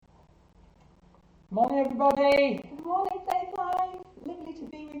Morning, everybody. Good morning, Faith Life. Lovely to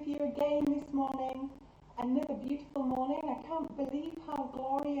be with you again this morning. Another beautiful morning. I can't believe how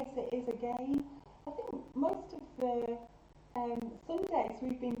glorious it is again. I think most of the Sundays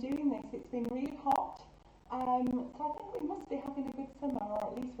we've been doing this, it's been really hot. So I think we must be having a good summer, or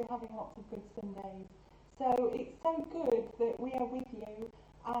at least we're having lots of good Sundays. So it's so good that we are with you.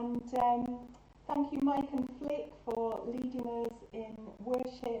 And thank you, Mike and Flick, for leading us in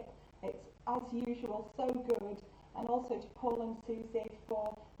worship. It's, as usual, so good. And also to Paul and Susie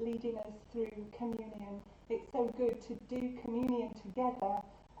for leading us through communion. It's so good to do communion together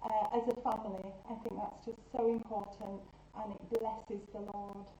as a family. I think that's just so important, and it blesses the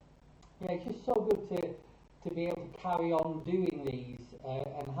Lord. Yeah, it's just so good to be able to carry on doing these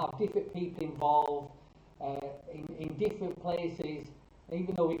and have different people involved in different places.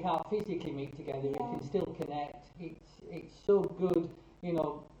 Even though we can't physically meet together, we can still connect. It's so good, you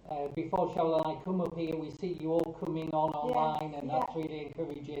know. Before Cheryl and I come up here, we see you all coming on online, and that's really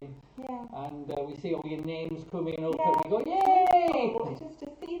encouraging. Yeah. And we see all your names coming up, and we go, yay! Just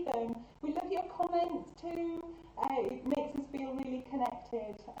to see them. We love your comments too. It makes us feel really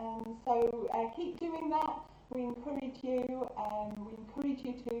connected. So keep doing that. We encourage you. We encourage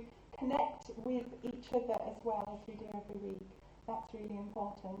you to connect with each other as well, as we do every week. That's really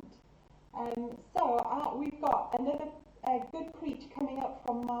important. So we've got another good preach coming up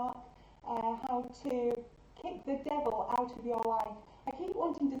from Mark, how to kick the devil out of your life. I keep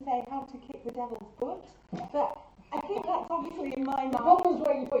wanting to say how to kick the devil's butt, but I think that's obviously in my mind. The problem's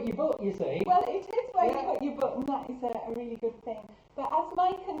where you put your butt, you see. Well, it is where you put your butt, and that is a really good thing. But as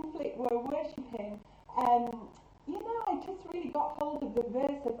Mike and Flick were worshipping, I just really got hold of the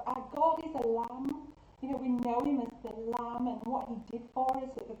verse of our God is a lamb. We know him as the lamb and what he did for us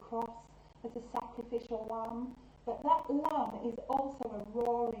at the cross as a sacrificial lamb. But that lamb is also a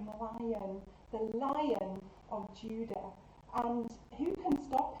roaring lion, the Lion of Judah. And who can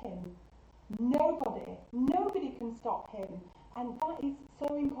stop him? Nobody. Nobody can stop him. And that is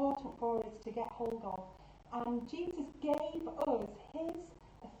so important for us to get hold of. And Jesus gave us his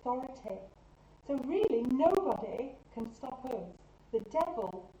authority. So really, nobody can stop us. The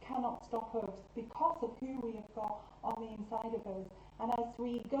devil cannot stop us because of who we have got on the inside of us. And as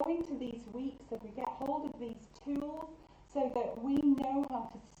we go into these weeks and we get hold of these tools so that we know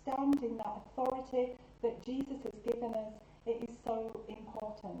how to stand in that authority that Jesus has given us, it is so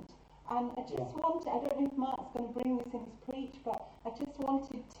important. And I just wanted, I don't know if Mark's going to bring this in his preach, but I just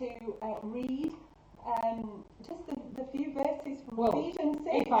wanted to read just the few verses from Ephesians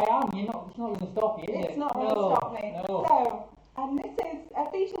 6. If I am, it's not going to stop you, is it? It's not going to stop me. No. So, and this is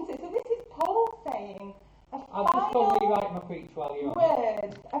Ephesians 6. So this is Paul saying I'll just go rewrite my preach while you're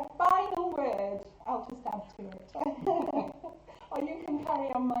on. A final word. I'll just add to it. Or you can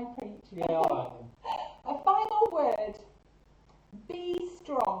carry on my preach. Yeah, all right. A final word. Be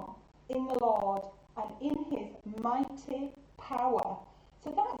strong in the Lord and in his mighty power.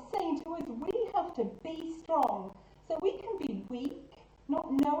 So that's saying to us, we have to be strong. So we can be weak, not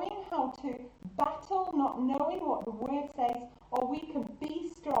knowing how to battle, not knowing what the word says, or we can be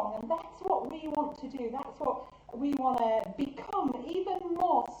strong. And that's what we want to do. That's what we want to become, even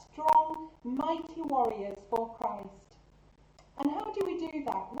more strong, mighty warriors for Christ. And how do we do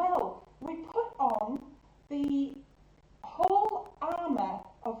that? Well, we put on the whole armour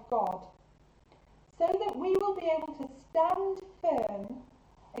of God so that we will be able to stand firm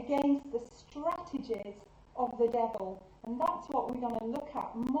against the strategies of the devil. And that's what we're going to look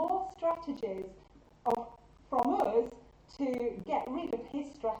at. More strategies from us to get rid of his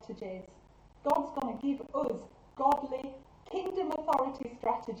strategies. God's going to give us godly kingdom authority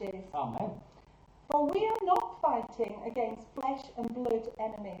strategies. Amen. For we are not fighting against flesh and blood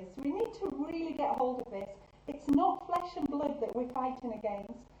enemies. We need to really get hold of this. It's not flesh and blood that we're fighting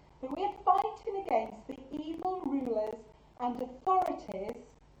against, but we are fighting against the evil rulers and authorities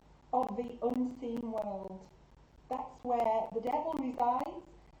of the unseen world. That's where the devil resides,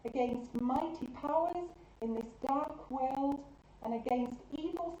 against mighty powers in this dark world and against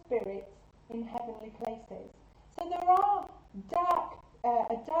evil spirits in heavenly places. So there are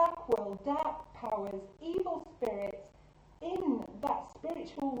a dark world, dark powers, evil spirits in that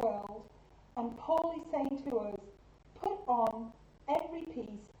spiritual world, and Paul is saying to us, put on every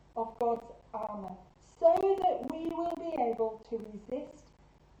piece of God's armour so that we will be able to resist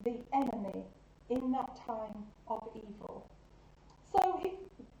the enemy in that time of evil. So if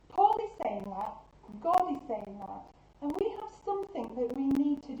Paul is saying that, God is saying that, and we have something that we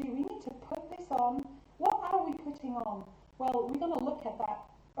need to do. We need to put this on. What are we putting on? Well, we're going to look at that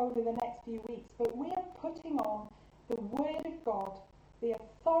over the next few weeks, but we are putting on the Word of God, the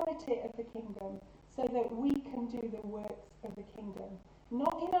authority of the kingdom, so that we can do the works of the kingdom.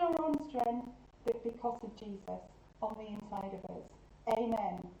 Not in our own strength, but because of Jesus on the inside of us.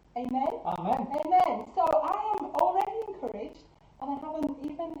 Amen. Amen? Amen. Amen. So I am already encouraged, and I haven't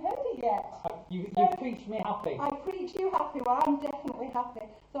even heard it yet. You preached me happy. I preach you happy. Well, I'm definitely happy.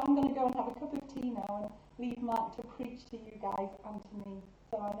 So I'm going to go and have a cup of tea now and leave Mark to preach to you guys and to me.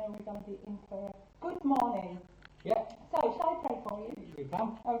 So I know we're going to be in for a good morning. Yep. So, shall I pray for you? You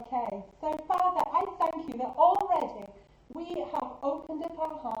can. Okay. So, Father, I thank you that already we have opened up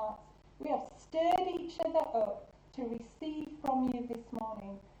our hearts. We have stirred each other up to receive from you this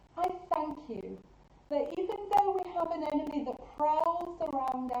morning. I thank you that even though we have an enemy that prowls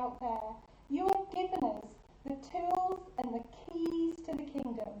around out there, you have given us the tools and the keys to the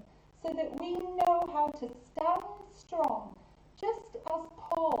kingdom so that we know how to stand strong, just as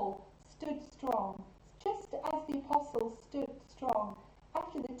Paul stood strong, just as the apostles stood strong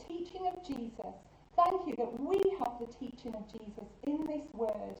after the teaching of Jesus. Thank you that we have the teaching of Jesus in this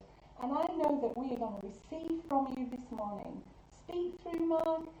word, and I know that we are going to receive from you this morning. Speak through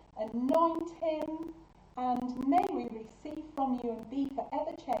Mark, anoint him, and may we receive from you and be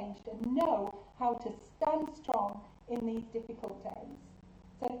forever changed and know how to stand strong in these difficult days.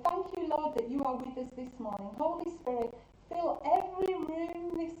 So thank you, Lord, that you are with us this morning. Holy Spirit, fill every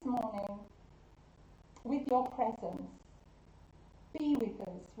room this morning with your presence. Be with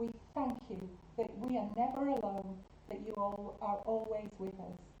us. We thank you that we are never alone, that you all are always with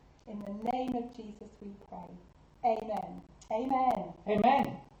us. In the name of Jesus we pray. Amen. Amen.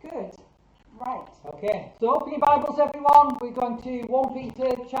 Amen. Good. Right. Okay, so open your Bibles, everyone. We're going to 1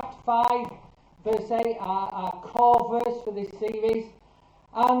 Peter chapter 5, verse 8, our core verse for this series.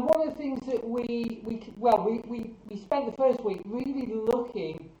 And one of the things that we spent the first week really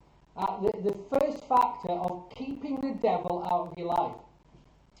looking at the first factor of keeping the devil out of your life.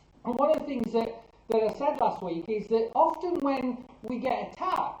 And one of the things that I said last week is that often when we get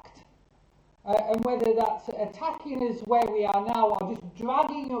attacked, and whether that's attacking us where we are now or just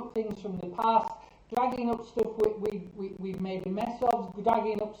dragging up things from the past, dragging up stuff we've made a mess of,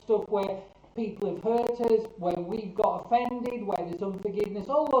 dragging up stuff where people have hurt us, where we've got offended, where there's unforgiveness,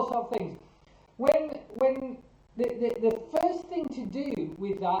 all those sort of things. When the first thing to do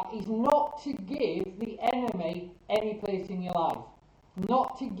with that is not to give the enemy any place in your life.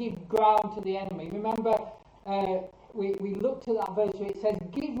 Not to give ground to the enemy. Remember, we looked at that verse where it says,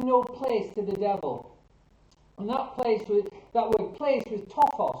 give no place to the devil. And that word place was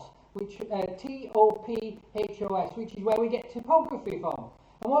tophos, which T-O-P-H-O-S, which is where we get topography from.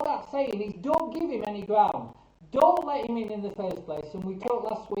 And what that's saying is, don't give him any ground. Don't let him in the first place. And we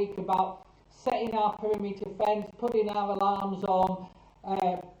talked last week about setting our perimeter fence, putting our alarms on,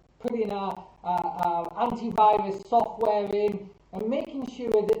 putting our antivirus software in, and making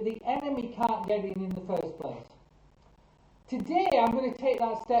sure that the enemy can't get in the first place. Today I'm going to take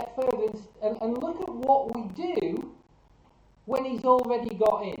that step further and look at what we do when he's already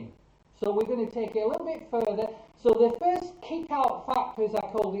got in. So we're going to take it a little bit further. So the first kick out factor, as I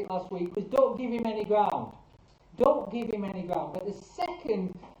called it last week, was don't give him any ground. Don't give him any ground. But the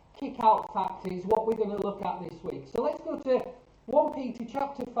second kick out factor is what we're going to look at this week. So let's go to 1 Peter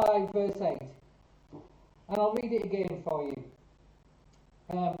chapter 5 verse 8. And I'll read it again for you.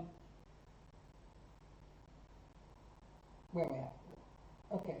 Where am I at?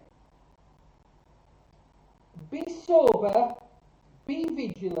 Okay. Be sober, be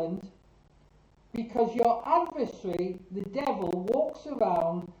vigilant, because your adversary, the devil, walks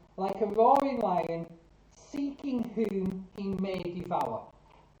around like a roaring lion, seeking whom he may devour.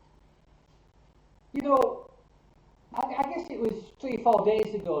 You know, I guess it was 3 or 4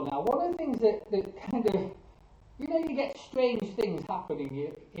 days ago now. One of the things that kind of, you know, you get strange things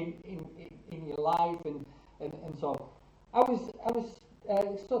happening in your life and so on. I was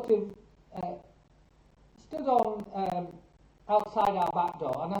sort of stood on outside our back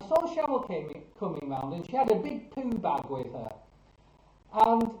door, and I saw Cheryl coming round, and she had a big poo bag with her,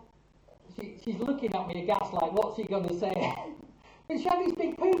 and she's looking at me aghast like, what's he going to say? But she had this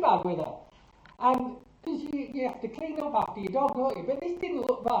big poo bag with her, and because you have to clean up after your dog, don't you? But this didn't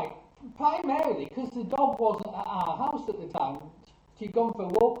look right, primarily because the dog wasn't at our house at the time. She'd gone for a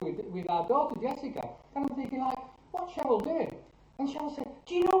walk with our daughter Jessica, and I'm thinking like, what's Cheryl doing? And Cheryl said,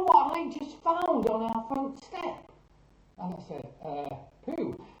 do you know what I just found on our front step? And I said,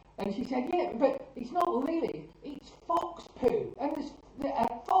 poo? And she said, yeah, but it's not lily, it's fox poo. And a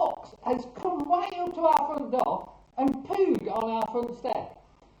fox has come right up to our front door and pooed on our front step.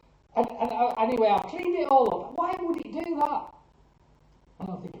 And anyway, I cleaned it all up. Why would it do that? And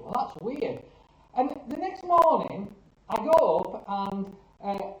I'm thinking, well, that's weird. And the next morning, I go up and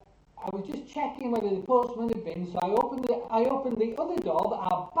I was just checking whether the postman had been, so I opened the other door,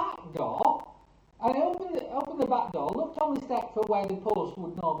 our back door, and I opened the back door, looked on the step for where the post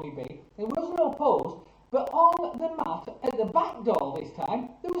would normally be. There was no post, but on the mat at the back door this time,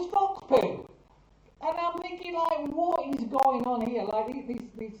 there was fox poo. And I'm thinking, like, what is going on here? Like,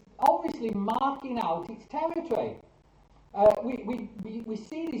 it's obviously marking out its territory. We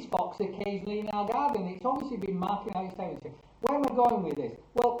see this fox occasionally in our garden. It's obviously been marking out its territory. Where am I going with this?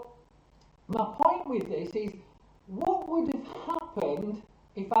 Well, my point with this is, what would have happened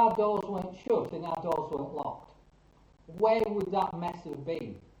if our doors weren't shut and our doors weren't locked? Where would that mess have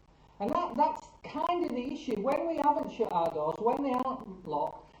been? And that's kind of the issue. When we haven't shut our doors, when they aren't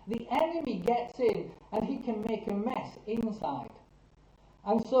locked, the enemy gets in and he can make a mess inside.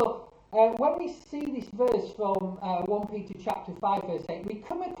 And so when we see this verse from 1 Peter chapter 5 verse 8, we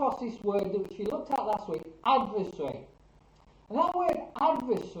come across this word that we looked at last week, adversary. And that word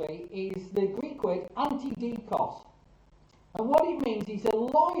adversary is the Greek word antidikos. And what it means is a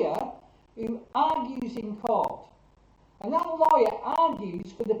lawyer who argues in court. And that lawyer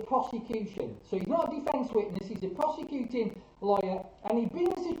argues for the prosecution. So he's not a defence witness, he's a prosecuting lawyer, and he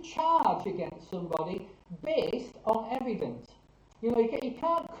brings a charge against somebody based on evidence. You know, he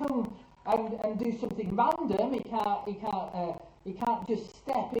can't come and do something random. He can't just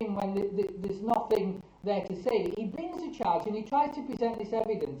step in when there's nothing there to say. He brings a charge and he tries to present this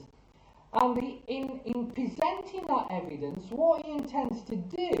evidence. And in presenting that evidence, what he intends to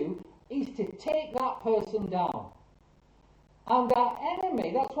do is to take that person down. And our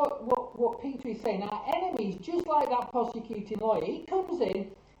enemy, that's what Peter is saying, our enemy is just like that prosecuting lawyer. He comes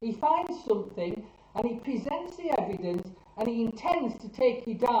in, he finds something, and he presents the evidence, and he intends to take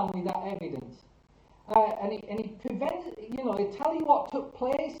you down with that evidence. And he prevents, you know, he'll tell you what took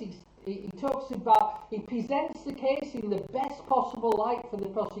place. He talks about, he presents the case in the best possible light for the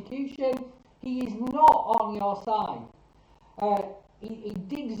prosecution. He is not on your side. He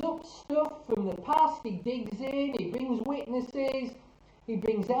digs up stuff from the past, he digs in, he brings witnesses, he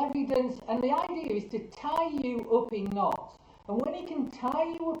brings evidence, and the idea is to tie you up in knots. And when he can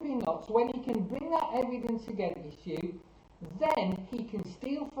tie you up in knots, when he can bring that evidence against you, then he can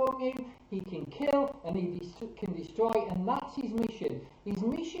steal from you, he can kill, and he can destroy, and that's his mission. His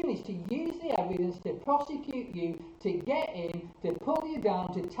mission is to use the evidence to prosecute you, to get in, to pull you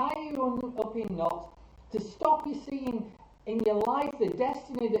down, to tie you up in knots, to stop you seeing in your life the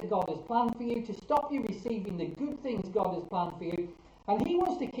destiny that God has planned for you, to stop you receiving the good things God has planned for you. And he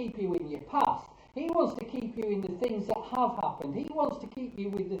wants to keep you in your past. He wants to keep you in the things that have happened. He wants to keep you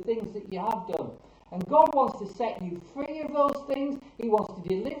with the things that you have done. And God wants to set you free of those things. He wants to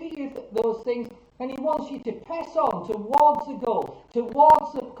deliver you those things. And he wants you to press on towards the goal,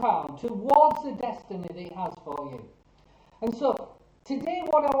 towards the crown, towards the destiny that he has for you. And so today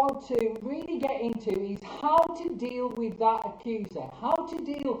what I want to really get into is how to deal with that accuser, how to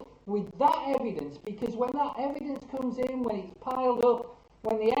deal with that evidence, because when that evidence comes in, when it's piled up,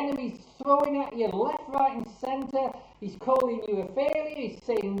 when the enemy's throwing at you left, right and centre, he's calling you a failure, he's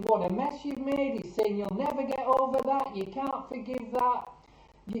saying what a mess you've made, he's saying you'll never get over that, you can't forgive that,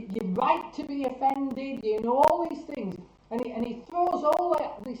 you're right to be offended, you know, all these things. And he throws all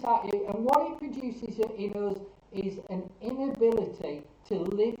this at you, and what it produces in us is an inability to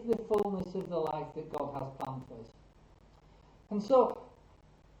live the fullness of the life that God has planned for us. And so,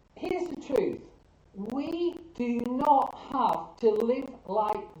 here's the truth. We do not have to live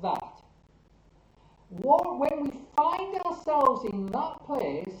like that. When we find ourselves in that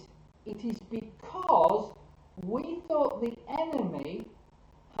place, it is because we thought the enemy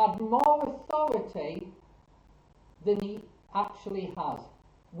had more authority than he actually has.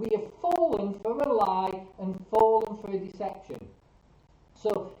 We have fallen for a lie and fallen for a deception.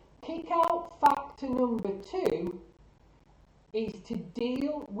 So, kick out factor number 2 is to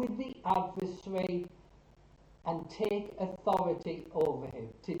deal with the adversary and take authority over him.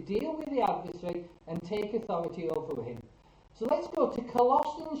 To deal with the adversary and take authority over him. So let's go to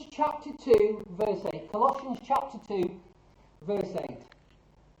Colossians chapter 2 verse 8. Colossians chapter 2 verse 8.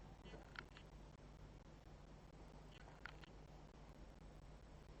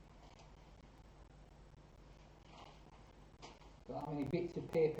 How many bits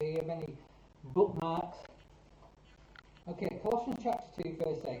of paper here, many bookmarks. Okay, Colossians chapter 2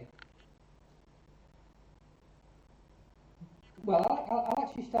 verse 8. Well, I'll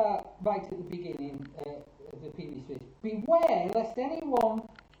actually start right at the beginning of the previous verse. Beware lest anyone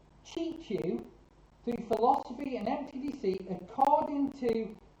cheat you through philosophy and empty deceit according to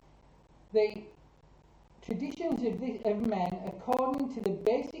the traditions of men, according to the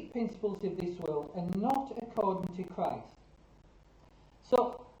basic principles of this world, and not according to Christ.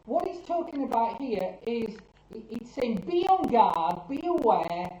 So, what he's talking about here is, it's saying be on guard, be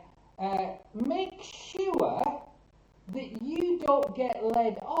aware, make sure that you don't get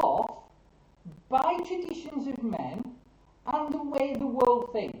led off by traditions of men and the way the world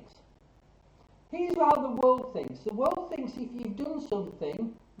thinks. Here's how the world thinks. The world thinks if you've done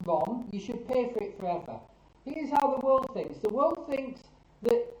something wrong, you should pay for it forever. Here's how the world thinks. The world thinks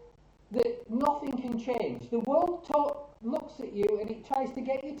that nothing can change. The world looks at you and it tries to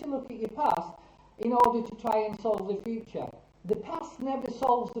get you to look at your past in order to try and solve the future. The past never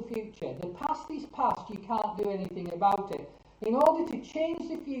solves the future. The past is past. You can't do anything about it. In order to change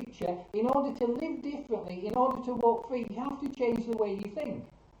the future, in order to live differently, in order to walk free, you have to change the way you think.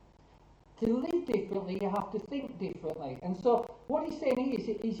 To live differently, you have to think differently. And so what he's saying is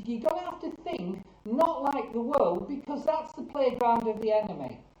you're going to have to think not like the world, because that's the playground of the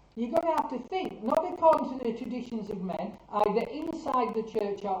enemy. You're going to have to think not according to the traditions of men, either inside the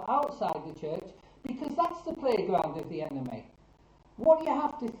church or outside the church, because that's the playground of the enemy. What you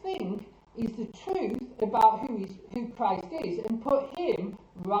have to think is the truth about who Christ is, and put him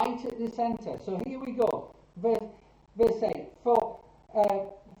right at the centre. So here we go. Verse 8. For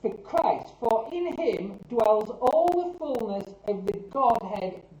Christ, for in him dwells all the fullness of the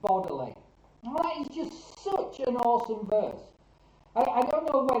Godhead bodily. Now that is just such an awesome verse. I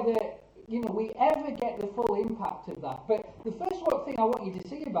don't know whether we ever get the full impact of that, but the first thing I want you to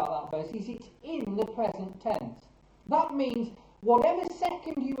see about that verse is it's in the present tense. That means whatever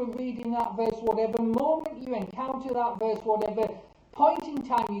second you were reading that verse, whatever moment you encounter that verse, whatever point in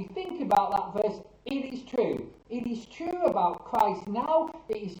time you think about that verse, it is true. It is true about Christ now,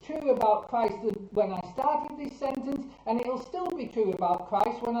 it is true about Christ when I started this sentence, and it will still be true about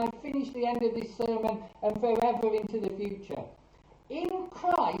Christ when I finish the end of this sermon and forever into the future. In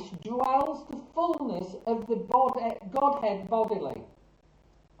Christ dwells the fullness of the Godhead bodily.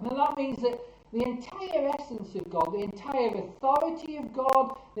 And that means that the entire essence of God, the entire authority of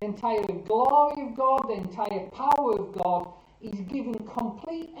God, the entire glory of God, the entire power of God is given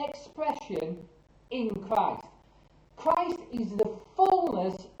complete expression in Christ. Christ is the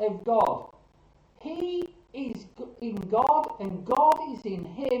fullness of God. He is in God and God is in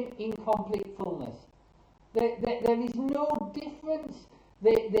him in complete fullness. There is no difference.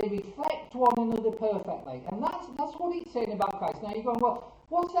 They reflect one another perfectly. And that's what it's saying about Christ. Now you're going, well,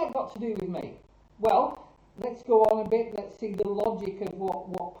 what's that got to do with me? Well, let's go on a bit. Let's see the logic of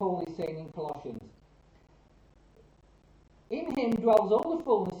what Paul is saying in Colossians. In him dwells all the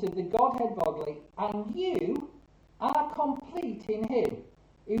fullness of the Godhead bodily, and you are complete in him,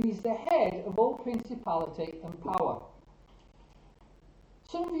 who is the head of all principality and power.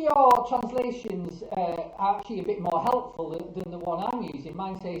 Some of your translations are actually a bit more helpful than the one I'm using.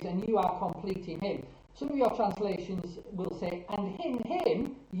 Mine says, and you are complete in him. Some of your translations will say, and in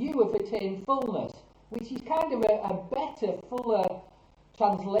him you have attained fullness, which is kind of a better, fuller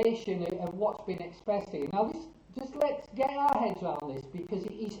translation of what's been expressed here. Now, just let's get our heads around this, because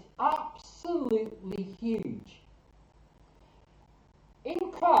it is absolutely huge.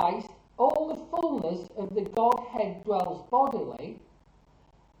 In Christ, all the fullness of the Godhead dwells bodily,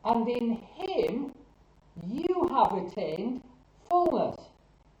 and in him you have attained fullness.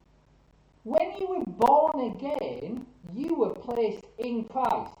 When you were born again, you were placed in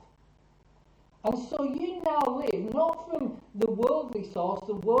Christ. And so you now live not from the worldly source,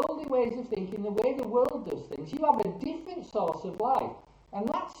 the worldly ways of thinking, the way the world does things. You have a different source of life. And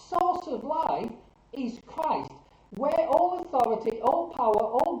that source of life is Christ, where all authority, all power,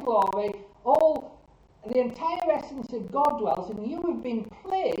 all glory, all the entire essence of God dwells, and you have been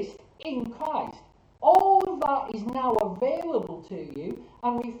placed in Christ. All of that is now available to you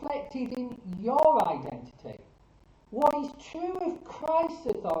and reflected in your identity. What is true of Christ's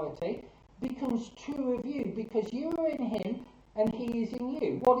authority becomes true of you, because you are in him and he is in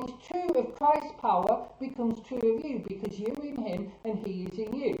you. What is true of Christ's power becomes true of you, because you're in him and he is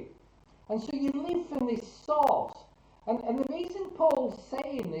in you. And so you live from this source. And the reason Paul's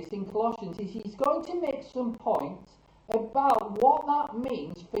saying this in Colossians is he's going to make some points about what that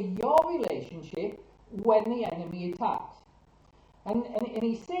means for your relationship when the enemy attacks. And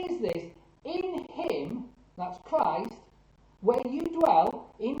he says this, in him, that's Christ, where you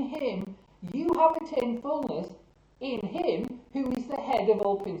dwell, in him, you have attained fullness, in him, who is the head of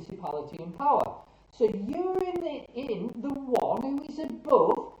all principality and power. So you're in the one who is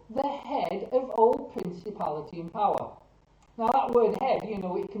above the head of all principality and power. Now that word head,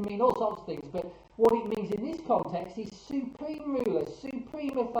 it can mean all sorts of things, but what it means in this context is supreme ruler,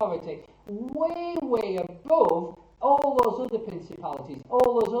 supreme authority, way, way above all those other principalities,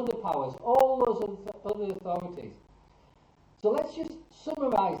 all those other powers, all those other authorities. So let's just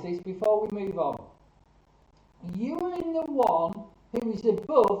summarise this before we move on. You are in the one who is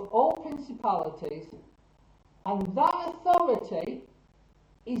above all principalities, and that authority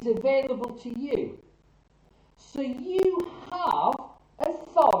is available to you. So you have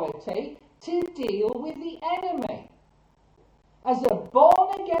authority to deal with the enemy. As a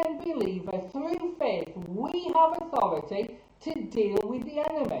born-again believer, through faith, we have authority to deal with the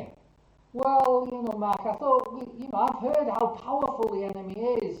enemy. Well, Mark, I thought, I've heard how powerful the enemy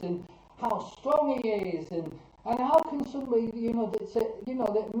is and how strong he is, and how can somebody,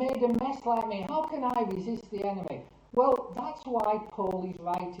 that made a mess like me, how can I resist the enemy? Well, that's why Paul is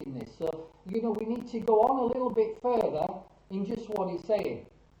writing this. So, we need to go on a little bit further in just what he's saying.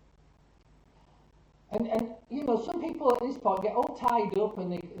 And some people at this point get all tied up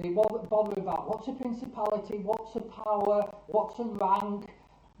and they bother about what's a principality, what's a power, what's a rank,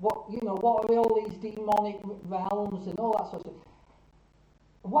 what are all these demonic realms and all that sort of stuff.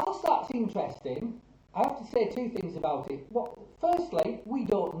 Whilst that's interesting, I have to say two things about it. Firstly, we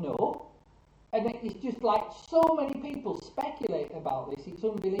don't know. And it's just like so many people speculate about this, it's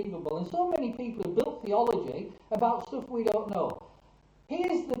unbelievable. And so many people have built theology about stuff we don't know.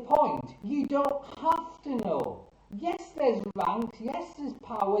 Here's the point, you don't have to know. Yes, there's ranks, yes, there's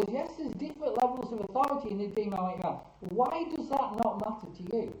powers, yes, there's different levels of authority in the demonic realm. Why does that not matter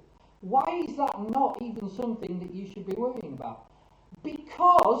to you? Why is that not even something that you should be worrying about?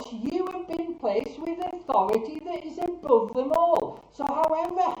 Because you have been placed with authority that is above them all. So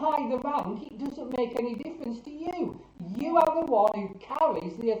however high the rank, it doesn't make any difference to you. You are the one who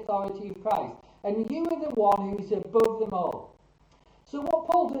carries the authority of Christ. And you are the one who is above them all. So what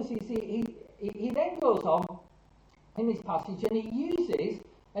Paul does is he then goes on in this passage and he uses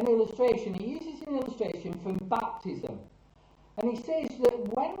an illustration. He uses an illustration from baptism. And he says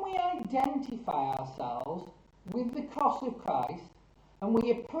that when we identify ourselves with the cross of Christ, and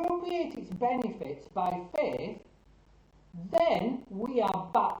we appropriate its benefits by faith, then we are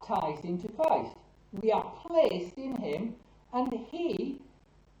baptized into Christ. We are placed in him, and he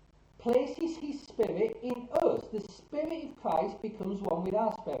places his spirit in us. The spirit of Christ becomes one with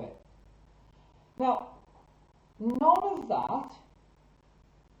our spirit. Now, none of that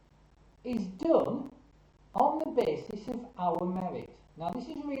is done on the basis of our merit. Now, this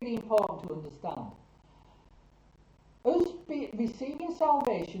is really important to understand. Us receiving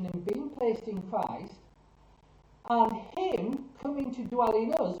salvation and being placed in Christ, and him coming to dwell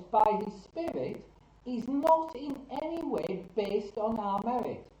in us by his Spirit, is not in any way based on our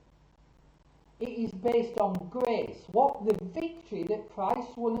merit. It is based on grace. What the victory that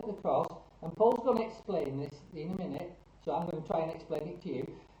Christ won at the cross, and Paul's going to explain this in a minute, so I'm going to try and explain it to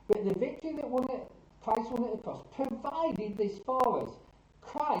you, but the victory that Christ won at the cross provided this for us.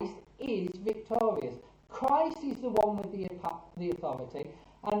 Christ is victorious. Christ is the one with the authority,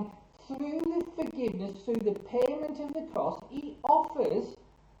 and through the forgiveness, through the payment of the cross, he offers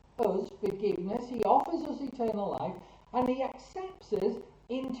us forgiveness, he offers us eternal life, and he accepts us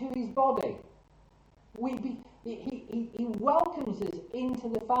into his body. He welcomes us into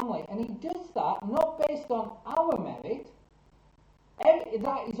the family, and he does that not based on our merit.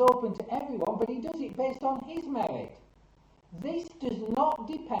 That is open to everyone, but he does it based on his merit. This does not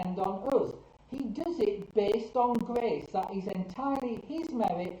depend on us. He does it based on grace. That is entirely his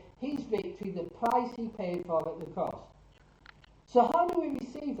merit, his victory, the price he paid for at the cross. So how do we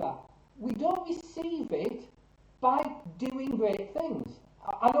receive that? We don't receive it by doing great things.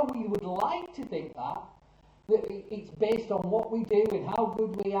 I know we would like to think that it's based on what we do and how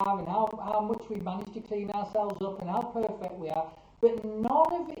good we are and how much we manage to clean ourselves up and how perfect we are. But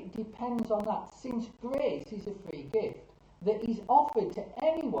none of it depends on that, since grace is a free gift that is offered to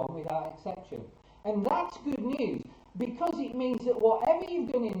anyone without exception. And that's good news, because it means that whatever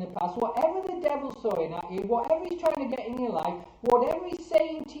you've done in the past, whatever the devil's throwing at you, whatever he's trying to get in your life, whatever he's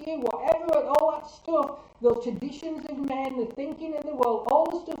saying to you, whatever, all that stuff, those traditions of men, the thinking of the world, all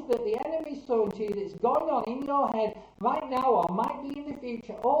the stuff that the enemy's throwing to you that's going on in your head right now or might be in the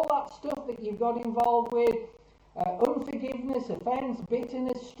future, all that stuff that you've got involved with, unforgiveness, offence,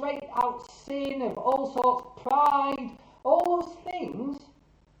 bitterness, straight out sin of all sorts, pride, all those things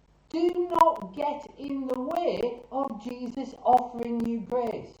do not get in the way of Jesus offering you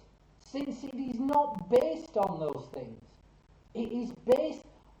grace, since it is not based on those things. It is based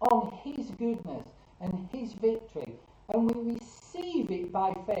on his goodness and his victory, and we receive it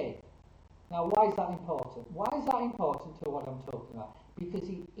by faith. Now, why is that important? Why is that important to what I'm talking about? Because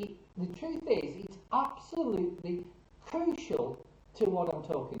the truth is, it's absolutely crucial to what I'm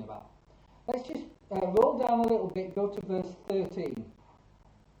talking about. Let's just roll down a little bit, go to verse 13.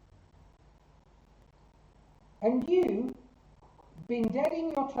 And you being dead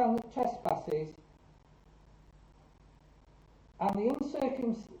in your trespasses and the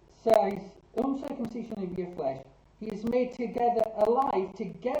uncircumcision of your flesh, he is made together alive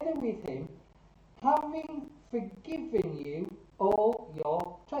together with him, having forgiven you all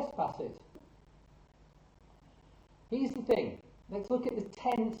your trespasses. Here's the thing. Let's look at the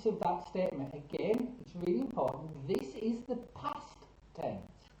tense of that statement. Again, it's really important. This is the past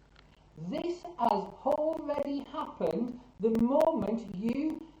tense. This has already happened the moment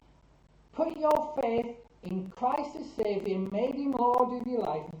you put your faith in Christ as Saviour and made him Lord of your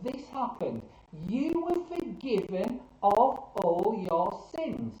life. This happened. You were forgiven of all your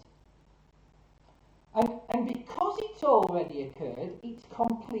sins. And because it's already occurred, it's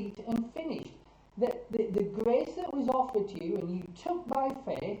complete and finished. The grace that was offered to you and you took by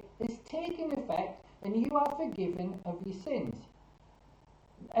faith has taken effect, and you are forgiven of your sins.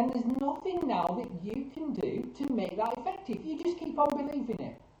 And there's nothing now that you can do to make that effective. You just keep on believing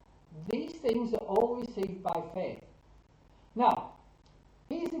it. These things are all received by faith. Now,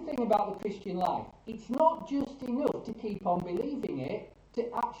 here's the thing about the Christian life. It's not just enough to keep on believing it to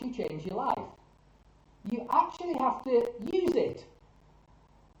actually change your life. You actually have to use it.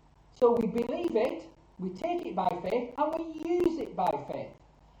 So we believe it, we take it by faith, and we use it by faith.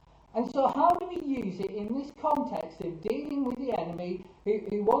 And so how do we use it in this context of dealing with the enemy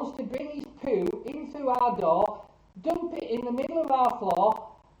who wants to bring his poo in through our door, dump it in the middle of our floor,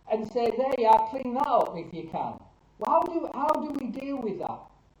 and say, there you are, clean that up if you can? Well, how do we deal with that?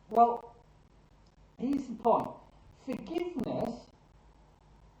 Well, here's the point. Forgiveness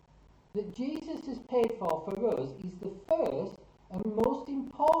that Jesus has paid for us is the first and most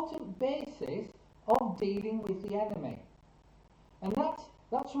important basis of dealing with the enemy. And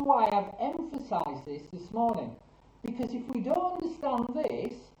that's why I've emphasised this morning. Because if we don't understand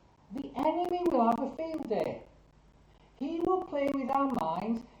this, the enemy will have a field day. He will play with our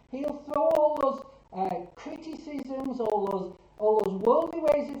minds. He'll throw all those criticisms, all those worldly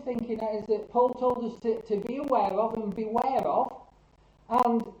ways of thinking at us that Paul told us to be aware of and beware of.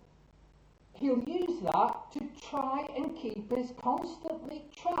 And he'll use that to try and keep us constantly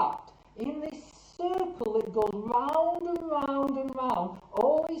trapped in this circle that goes round and round and round.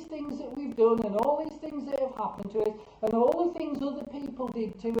 All these things that we've done and all these things that have happened to us and all the things other people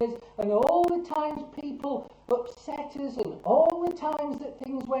did to us and all the times people upset us and all the times that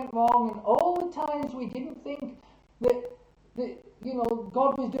things went wrong and all the times we didn't think that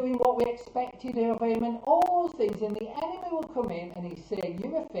God was doing what we expected of him and all those things, and the enemy will come in and he's saying,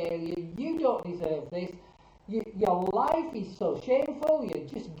 you're a failure, you don't deserve this, your life is so shameful, you're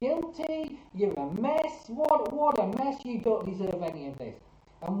just guilty, you're a mess, what a mess, you don't deserve any of this.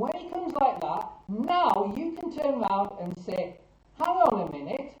 And when he comes like that, now you can turn around and say, hang on a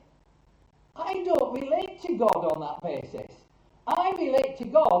minute, I don't relate to God on that basis. I relate to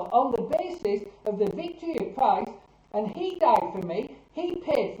God on the basis of the victory of Christ, and he died for me, he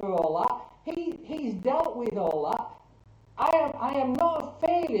paid for all that, he's dealt with all that. I am not a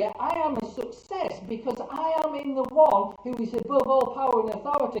failure, I am a success because I am in the one who is above all power and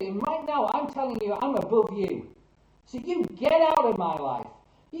authority, and right now I'm telling you I'm above you. So you get out of my life.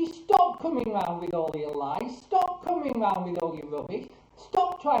 You stop coming around with all your lies, stop coming around with all your rubbish,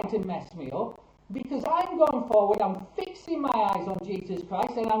 stop trying to mess me up, because I'm going forward, I'm fixing my eyes on Jesus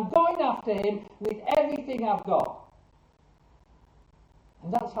Christ, and I'm going after him with everything I've got.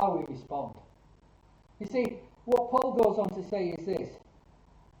 And that's how we respond. You see, what Paul goes on to say is this.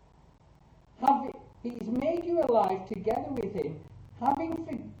 He's made you alive together with him,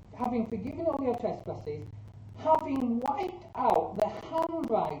 having forgiven all your trespasses, having wiped out the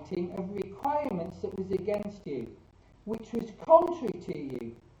handwriting of requirements that was against you, which was contrary to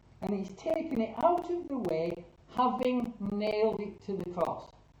you, and he's taken it out of the way, having nailed it to the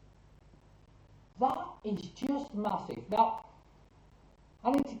cross. That is just massive. Now, I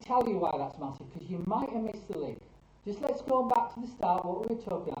need to tell you why that's massive, because you might have missed the link. Just let's go back to the start, what we were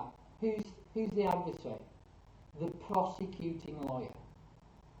talking about. Who's the adversary? The prosecuting lawyer.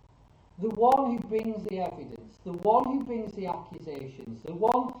 The one who brings the evidence, the one who brings the accusations, the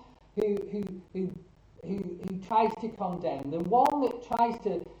one who tries to condemn, the one that tries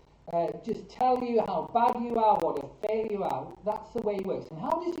to just tell you how bad you are, what a failure you are. That's the way he works. And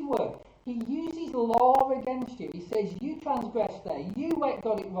how does he work? He uses law against you. He says, you transgressed there, you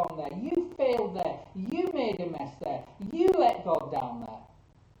got it wrong there, you failed there, you made a mess there, you let God down there.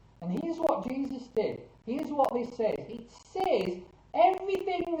 And here's what Jesus did. Here's what this says. It says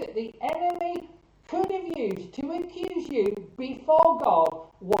everything that the enemy could have used to accuse you before God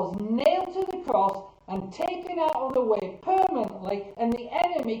was nailed to the cross and taken out of the way permanently, and the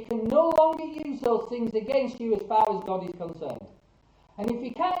enemy can no longer use those things against you as far as God is concerned. And if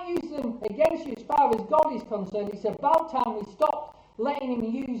he can't use them against you as far as God is concerned, it's about time we stopped letting him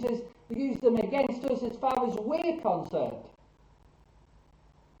use them against us as far as we're concerned.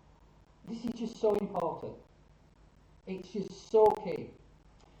 This is just so important. It's just so key.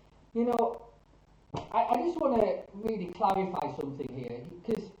 You know, I just want to really clarify something here,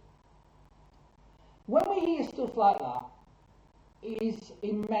 because when we hear stuff like that, it is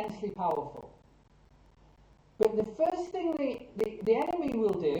immensely powerful. But the first thing the enemy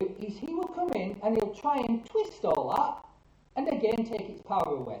will do is he will come in and he'll try and twist all that and again take its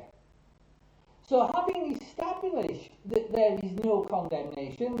power away. So having established that there is no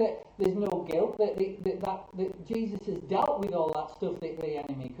condemnation, that there's no guilt, that Jesus has dealt with all that stuff that the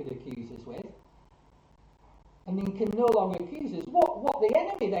enemy could accuse us with, and he can no longer accuse us, what the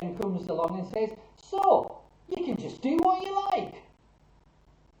enemy then comes along and says, so, you can just do what you like.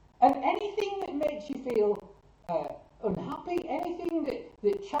 And anything that makes you feel unhappy, anything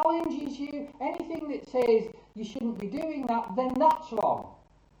that challenges you, anything that says you shouldn't be doing that, then that's wrong.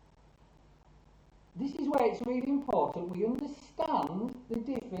 This is where it's really important we understand the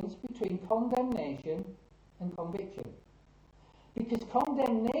difference between condemnation and conviction. Because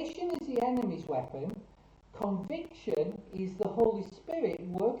condemnation is the enemy's weapon, conviction is the Holy Spirit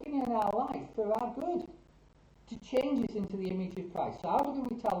working in our life for our good, to change us into the image of Christ. So how do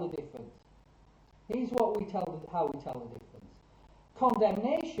we tell the difference? Here's how we tell the difference.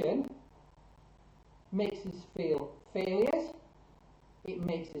 Condemnation makes us feel failures, it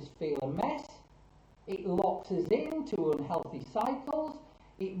makes us feel a mess, it locks us into unhealthy cycles,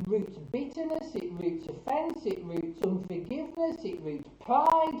 it roots bitterness, it roots offence, it roots unforgiveness, it roots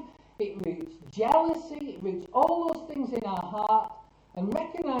pride, it roots jealousy, it roots all those things in our heart, and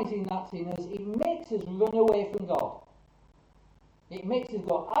recognising that's in us, it makes us run away from God. It makes us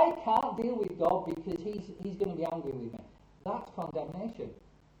go, I can't deal with God because he's going to be angry with me. That's condemnation.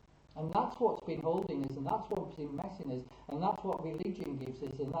 And that's what's been holding us, and that's what's been messing us, and that's what religion gives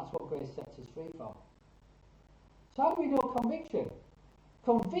us, and that's what grace sets us free from. So how do we know conviction?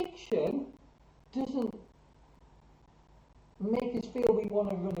 Conviction doesn't make us feel we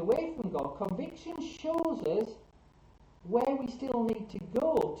want to run away from God. Conviction shows us where we still need to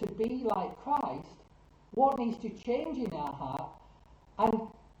go to be like Christ, what needs to change in our heart, and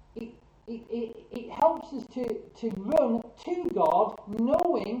it helps us to run to God,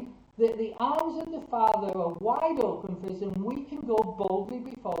 knowing that the arms of the Father are wide open for us and we can go boldly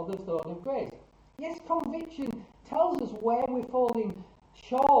before the throne of grace. Yes, conviction tells us where we're falling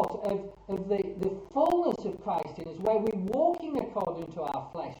short of the fullness of Christ in us, where we're walking according to our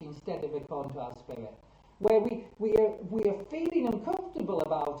flesh instead of according to our spirit, where we are feeling uncomfortable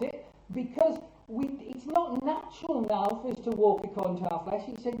about it because it's not natural now for us to walk according to our flesh,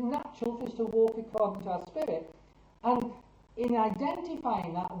 it's natural for us to walk according to our spirit. And in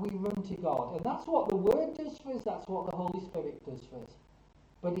identifying that, we run to God. And that's what the Word does for us, that's what the Holy Spirit does for us.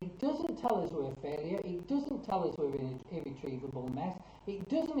 But it doesn't tell us we're a failure, it doesn't tell us we're an irretrievable mess, it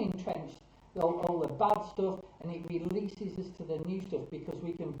doesn't entrench all the bad stuff, and it releases us to the new stuff because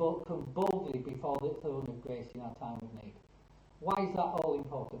we can come boldly before the throne of grace in our time of need. Why is that all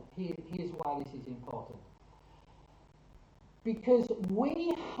important? Here's why this is important. Because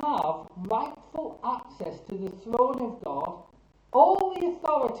we have rightful access to the throne of God. All the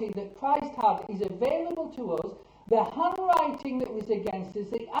authority that Christ had is available to us. The handwriting that was against us,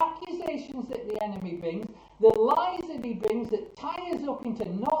 the accusations that the enemy brings, the lies that he brings that tie us up into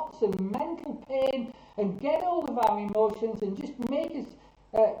knots and mental pain and get hold of our emotions and just make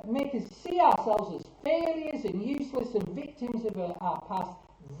us see ourselves as failures and useless and victims of our past,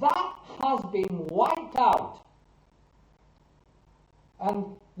 that has been wiped out. And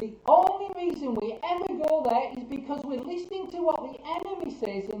the only reason we ever go there is because we're listening to what the enemy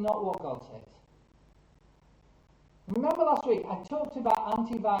says and not what God says. Remember last week I talked about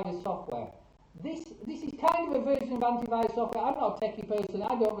antivirus software. This is kind of a version of antivirus software. I'm not a techie person,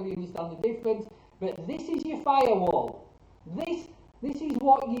 I don't really understand the difference, but this is your firewall. This is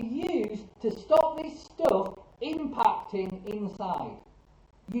what you use to stop this stuff impacting inside.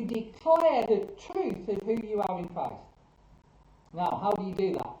 You declare the truth of who you are in Christ. Now, how do you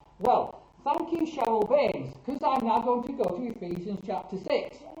do that? Well, thank you, Cheryl Baines, because I'm now going to go to Ephesians chapter 6.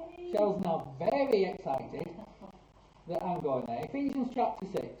 Yay. Cheryl's now very excited that I'm going there. Ephesians chapter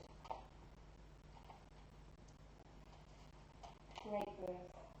 6. Great verse.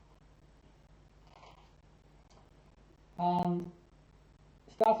 And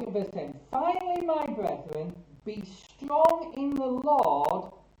starting at verse 10. Finally, my brethren, be strong in the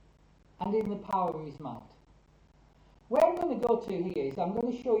Lord and in the power of his might. Where I'm going to go to here is I'm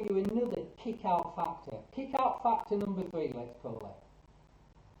going to show you another kick-out factor. Kick-out factor number 3, let's call it.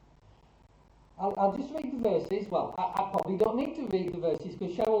 I'll just read the verses. Well, I probably don't need to read the verses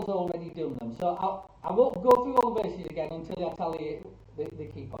because Cheryl's already done them. So I won't go through all the verses again until I tell you the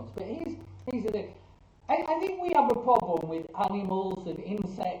key points. But here's the thing. I think we have a problem with animals and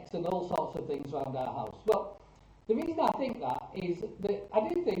insects and all sorts of things around our house. Well, the reason I think that is that I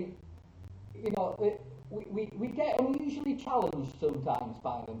do think, that we get unusually challenged sometimes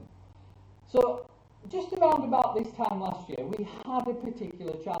by them. So just around about this time last year, we had a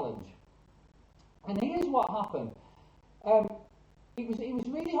particular challenge. And here's what happened. It was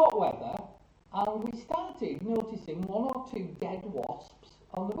really hot weather, and we started noticing one or two dead wasps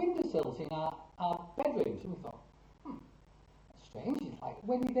on the windowsills in our bedrooms. And we thought, that's strange. It's like,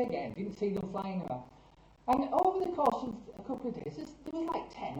 when did they get in? Didn't see them flying around. And over the course of a couple of days, there was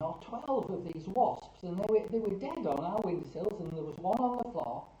like 10 or 12 of these wasps, and they were dead on our windowsills, and there was one on the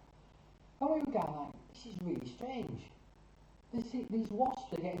floor. And we were going like, this is really strange. These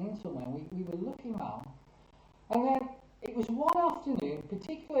wasps are getting in somewhere. We were looking around, and then it was one afternoon,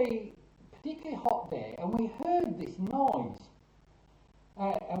 particularly hot day, and we heard this noise.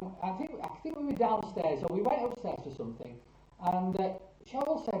 And I think we were downstairs, or we went upstairs or something. And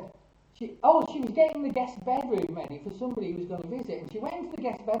Cheryl said, she was getting the guest bedroom ready for somebody who was going to visit, and she went into the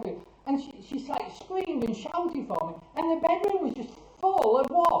guest bedroom, and she like screamed and shouted for me, and the bedroom was just full of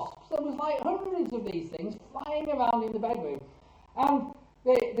wasps. There was like hundreds of these things flying around in the bedroom. And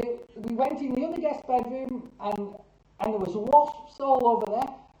we went in the other guest bedroom, and there was wasps all over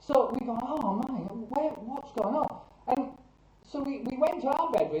there. So we go, oh my, what's going on? And so we went to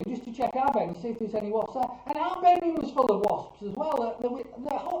our bedroom just to check our bedroom, see if there's any wasps there. And our bedroom was full of wasps as well.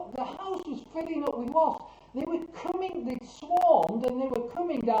 The house was filling up with wasps. They'd swarmed, and they were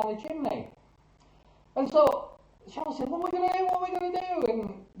coming down the chimney. And so Cheryl said, what are we going to do?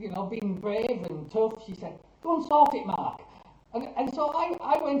 And, being brave and tough, she said, go and sort it, Mark. And so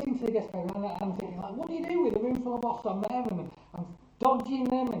I went into the guest bedroom, and I'm thinking, like, what do you do with a room full of wasps on there? And I'm dodging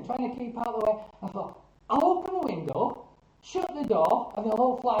them and trying to keep out of the way. I thought, I'll open the window, shut the door, and they'll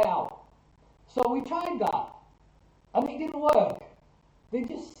all fly out. So we tried that, and it didn't work. They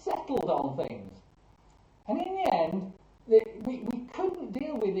just settled on things. And in the end, we couldn't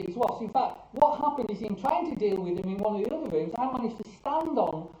deal with these wasps. In fact, what happened is, in trying to deal with them in one of the other rooms, I managed to stand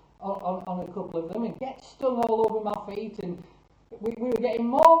on a couple of them and get stung all over my feet, and we were getting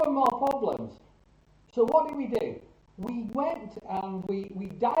more and more problems. So what did we do? We went and we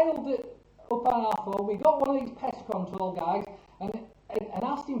dialed it up on our phone. We got one of these pest control guys and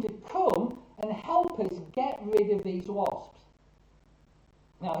asked him to come and help us get rid of these wasps.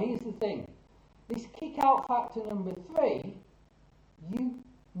 Now here's the thing. This kick out factor number 3, you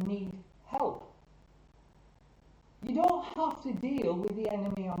need help. You don't have to deal with the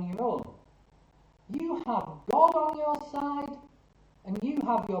enemy on your own. You have God on your side, and you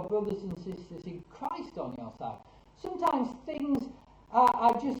have your brothers and sisters in Christ on your side. Sometimes things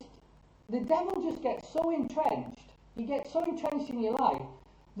are just, the devil just gets so entrenched, he gets so entrenched in your life,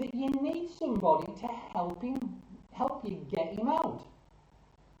 that you need somebody to help you get him out.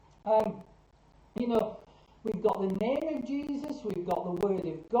 We've got the name of Jesus, we've got the Word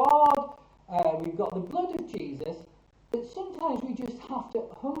of God, we've got the blood of Jesus, but sometimes we just have to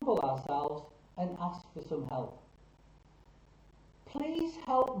humble ourselves and ask for some help. Please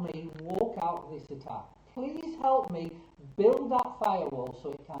help me walk out this attack. Please help me build that firewall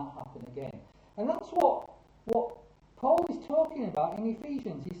so it can't happen again. And that's what Paul is talking about in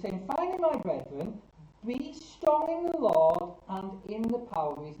Ephesians. He's saying, finally, my brethren, be strong in the Lord and in the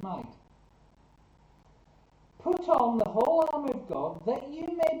power of his might. Put on the whole armour of God, that you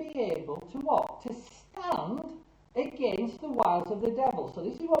may be able to what? To stand against the wiles of the devil. So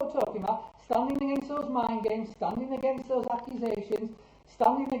this is what we're talking about. Standing against those mind games, standing against those accusations,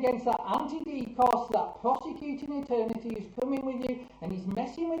 standing against that anti-decos, that prosecuting eternity who's coming with you, and he's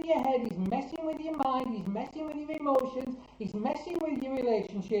messing with your head, he's messing with your mind, he's messing with your emotions, he's messing with your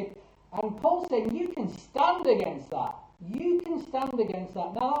relationship. And Paul's saying you can stand against that. You can stand against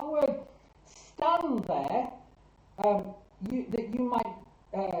that. Now that word stand there, that you might,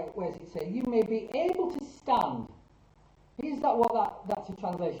 where does it say? You may be able to stand. Here's that's a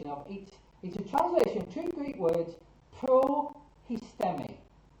translation of. It's a translation of 2 Greek words, pro-histemi.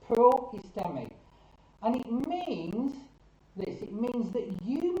 Pro-histemi. And it means this. It means that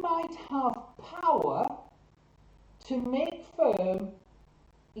you might have power to make firm,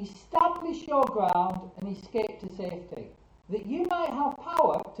 establish your ground, and escape to safety. That you might have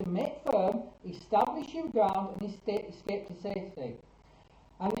power to make firm, establish your ground, and escape to safety.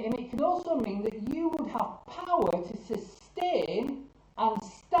 And it can also mean that you would have power to sustain and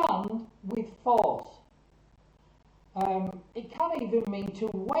stand with force. It can even mean to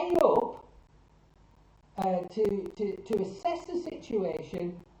weigh up to assess the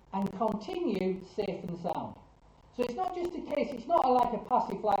situation and continue safe and sound. So it's not just a case, it's not like a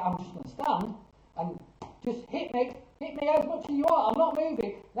passive, like I'm just going to stand and just hit me as much as you want, I'm not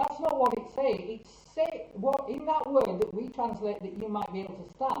moving. That's not what it's saying. It's what in that word that we translate that you might be able to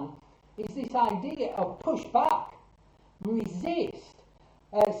stand is this idea of push back, resist,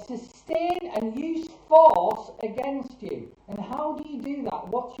 sustain and use force against you. And how do you do that?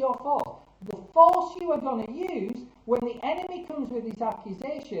 What's your force? The force you are going to use when the enemy comes with his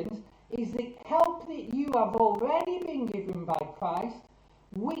accusations is the help that you have already been given by Christ,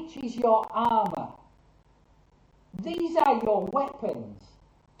 which is your armour. These are your weapons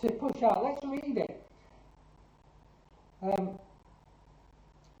to push out. Let's read it.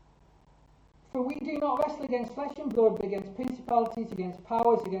 For we do not wrestle against flesh and blood, but against principalities, against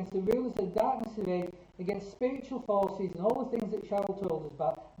powers, against the rulers of darkness of age, against spiritual forces, and all the things that Cheryl told us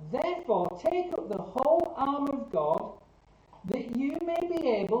about. Therefore, take up the whole armour of God, that you may be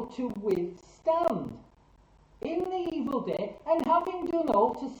able to withstand in the evil day, and having done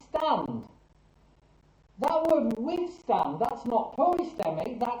all, to stand. That word withstand, that's not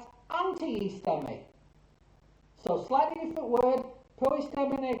proistemi, that's anti-istemi. So slightly different word.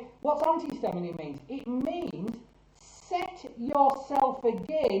 Proistemi, what's anti-istemi means? It means set yourself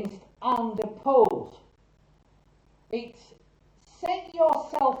against and oppose. It's set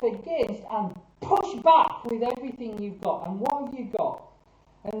yourself against and push back with everything you've got. And what have you got?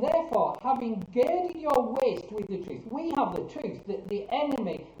 And therefore, having girded your waist with the truth, we have the truth that the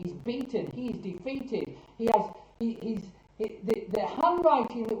enemy is beaten, he is defeated, the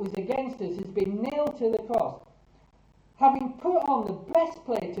handwriting that was against us has been nailed to the cross. Having put on the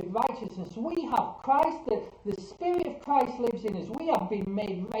breastplate of righteousness, we have Christ, the Spirit of Christ lives in us. We have been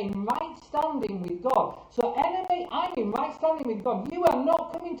made in right standing with God. So enemy, I'm in right standing with God. You are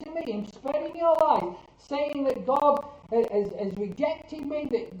not coming to me and spreading your lies, saying that God has rejected me,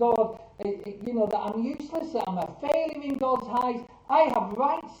 that God, that I'm useless, that I'm a failure in God's eyes. I have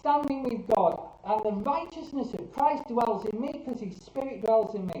right standing with God, and the righteousness of Christ dwells in me because his Spirit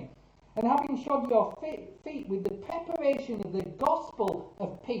dwells in me. And having shod your feet with the preparation of the gospel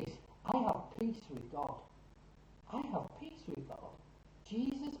of peace. I have peace with God. I have peace with God.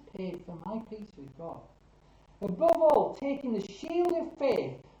 Jesus paid for my peace with God. Above all, taking the shield of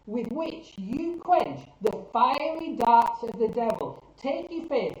faith with which you quench the fiery darts of the devil. Take your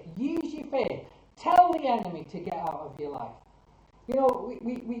faith. Use your faith. Tell the enemy to get out of your life.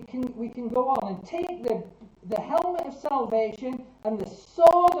 We can go on and take the helmet of salvation and the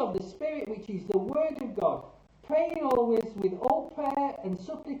sword of the Spirit, which is the Word of God, praying always with all prayer and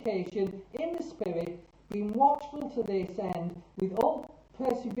supplication in the Spirit, being watchful to this end, with all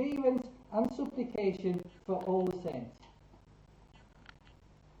perseverance and supplication for all the saints.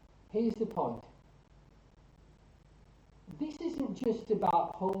 Here's the point. This isn't just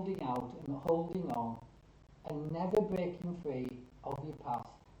about holding out and holding on and never breaking free of your past,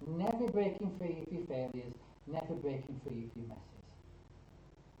 never breaking free of your failures, never breaking free of your messes.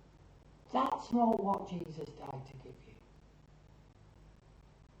 That's not what Jesus died to give you.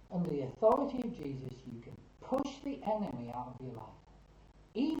 Under the authority of Jesus, you can push the enemy out of your life,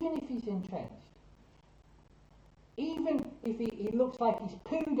 even if he's entrenched, even if he looks like he's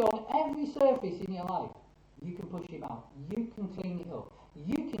pooed on every surface in your life. You can push him out. You can clean it up.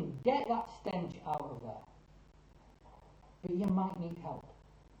 You can get that stench out of there. But you might need help.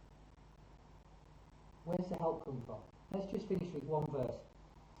 Where's the help come from? Let's just finish with one verse.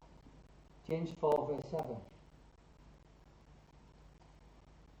 James 4 verse 7.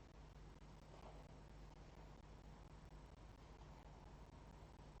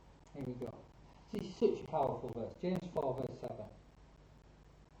 Here we go. This is such a powerful verse. James 4 verse 7.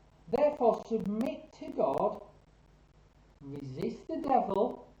 Therefore submit to God, resist the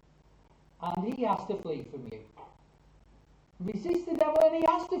devil, and he has to flee from you. Resist the devil and he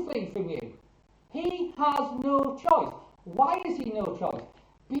has to flee from you. He has no choice. Why has he no choice?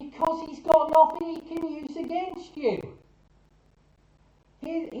 Because he's got nothing he can use against you.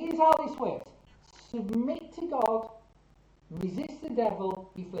 Here's how this works. Submit to God, resist the devil,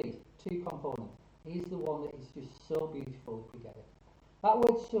 he flees. Two components. Here's the one that is just so beautiful if we get it. That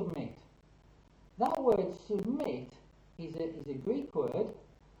word submit. That word submit is a Greek word,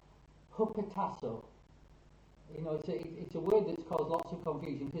 hupatasso. It's a word that's caused lots of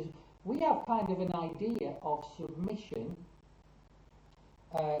confusion because we have kind of an idea of submission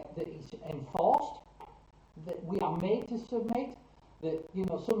that is enforced, that we are made to submit, that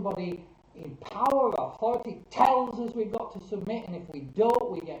somebody in power or authority tells us we've got to submit, and if we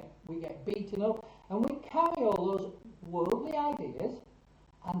don't, we get beaten up, and we carry all those worldly ideas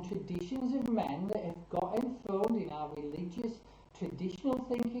and traditions of men that have got enthroned in our religious, traditional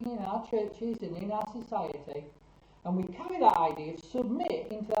thinking in our churches and in our society, and we carry that idea of submit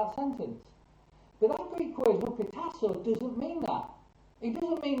into that sentence. But that Greek word hupetasso doesn't mean that. It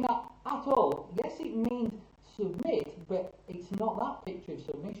doesn't mean that at all. Yes, it means submit, but it's not that picture of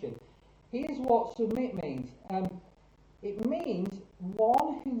submission. Here's what submit means. It means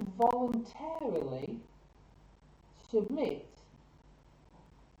one who voluntarily submits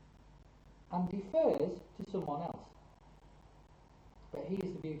and defers to someone else. But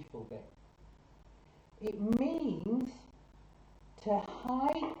here's the beautiful bit. It means to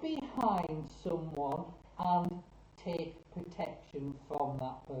hide behind someone and take protection from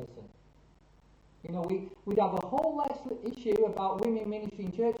that person. You know, we'd have a whole less issue about women ministry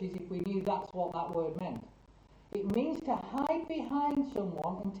in churches if we knew that's what that word meant. It means to hide behind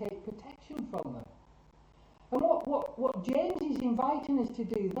someone and take protection from them. And what James is inviting us to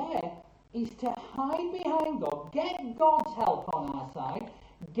do there is to hide behind God, get God's help on our side,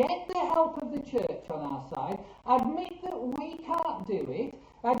 get the help of the church on our side, admit that we can't do it,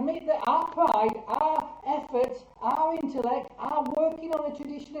 admit that our pride, our efforts, our intellect, our working on the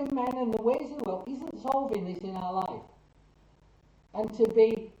tradition of men and the ways of the world isn't solving this in our life. And to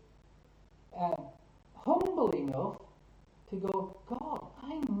be humble enough to go, God,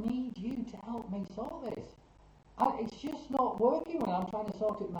 I need you to help me sort this. It's just not working when I'm trying to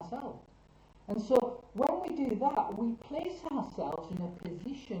sort it myself. And so when we do that, we place ourselves in a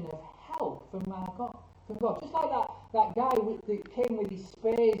position of help from our God. From God. Just like that guy that came with his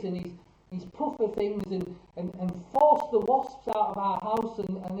sprays and his puffer things and forced the wasps out of our house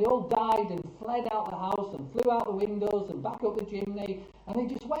and they all died and fled out the house and flew out the windows and back up the chimney and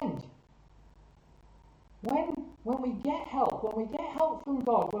they just went. When we get help from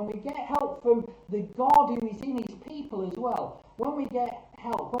God, when we get help from the God who is in his people as well, when we get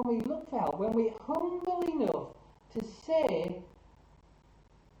help, when we look for help, when we're humble enough to say,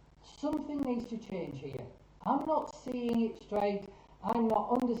 something needs to change here. I'm not seeing it straight. I'm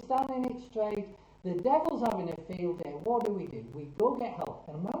not understanding it straight. The devil's having a field day. What do? We go get help.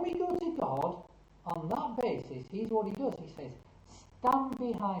 And when we go to God, on that basis, here's what he does. He says, stand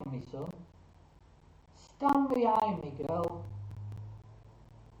behind me, son. Stand behind me, girl.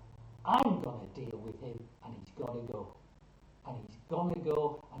 I'm going to deal with him, and he's got to go. And he's going to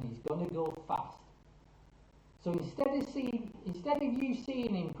go, and he's going to go fast. So instead of you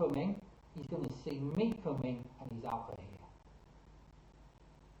seeing him coming, he's going to see me coming, and he's out of here.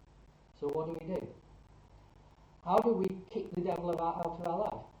 So what do? How do we kick the devil out of our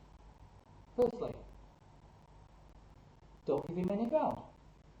life? Firstly, don't give him any ground.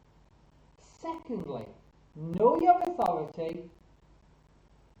 Secondly, know your authority,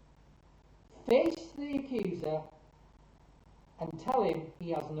 face the accuser, and tell him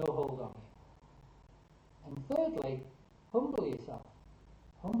he has no hold on you. And thirdly, humble yourself.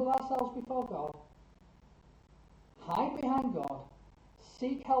 Humble ourselves before God. Hide behind God.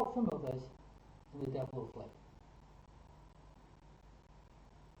 Seek help from others, and the devil will flee.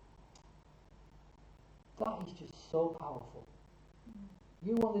 That is just so powerful.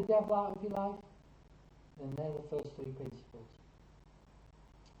 You want the devil out of your life? Then they're the first three principles.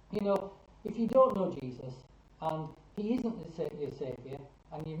 You know, if you don't know Jesus, and he isn't your Saviour,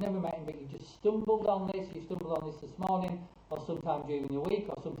 and you've never met him, but you just stumbled on this, you stumbled on this morning, or sometime during the week,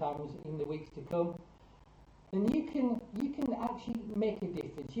 or sometimes in the weeks to come, then you can actually make a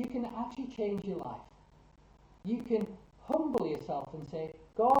difference. You can actually change your life. You can humble yourself and say,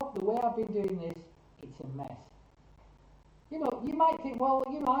 God, the way I've been doing this, it's a mess. You know, you might think, well,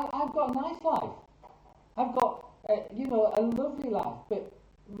 you know, I've got a nice life. I've got, a lovely life. But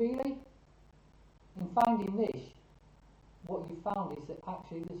really, in finding this, what you found is that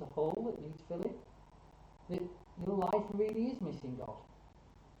actually there's a hole that needs filling. That your life really is missing God.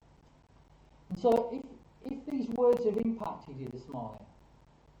 And so if these words have impacted you this morning,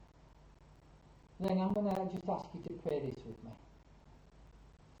 then I'm going to just ask you to pray this with me.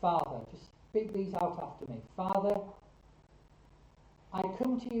 Father, just speak these out after me. Father, I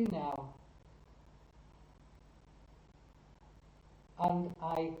come to you now, and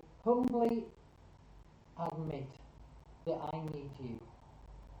I humbly admit that I need you.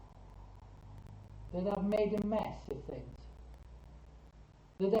 That I've made a mess of things.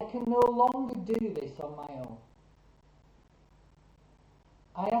 That I can no longer do this on my own.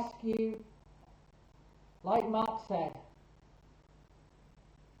 I ask you, like Mark said,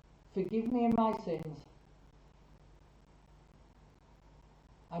 forgive me of my sins.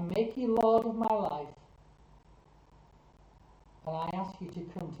 I make you Lord of my life. And I ask you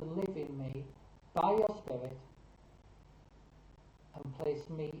to come to live in me by your Spirit and placed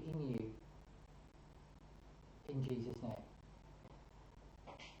me in you. In Jesus' name.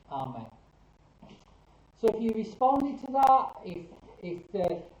 Amen. So if you responded to that, if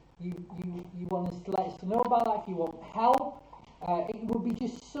you want us to let us know about that, if you want help, it would be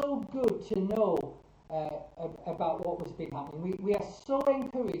just so good to know about what was been happening. We are so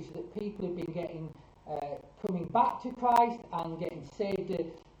encouraged that people have been coming back to Christ and getting saved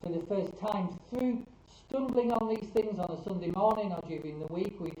for the first time through stumbling on these things on a Sunday morning or during the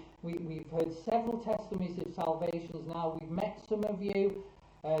week. We've heard several testimonies of salvations now. We've met some of you.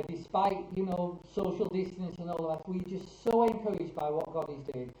 Despite, social distance and all that, we're just so encouraged by what God is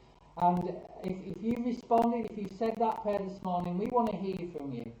doing. And if you responded, if you said that prayer this morning, we want to hear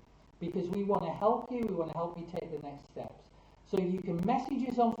from you, because we want to help you. We want to help you take the next steps. So you can message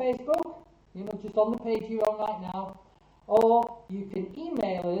us on Facebook, just on the page you're on right now, or you can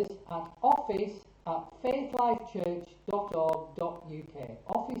email us at office@faithlifechurch.org.uk.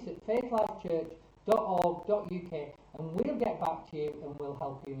 office@faithlifechurch.org.uk, and we'll get back to you and we'll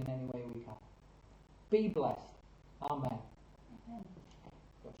help you in any way we can. Be blessed. Amen.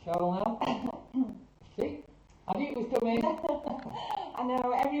 Got Cheryl now. See? I knew it was coming. I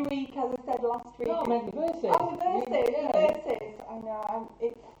know, every week, as I said last week. No, I meant the verses. Oh, the verses, the verses. I know.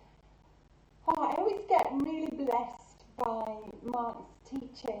 I always get really blessed by Mark's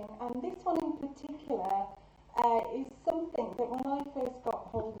teaching, and this one in particular is something that when I first got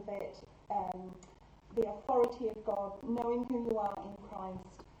hold of it, the authority of God, knowing who you are in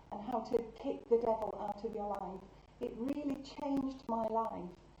Christ, and how to kick the devil out of your life, it really changed my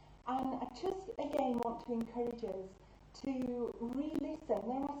life. And I just again want to encourage us to re-listen.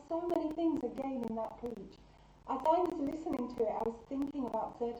 There are so many things again in that preach. As I was listening to it, I was thinking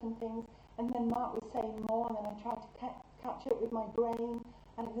about certain things, and then Mark was saying more, and then I tried to catch up with my brain,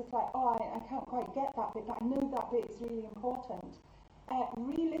 and it was like, I can't quite get that bit, but I know that bit is really important.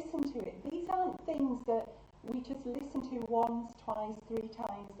 Re-listen to it. These aren't things that we just listen to once, twice, 3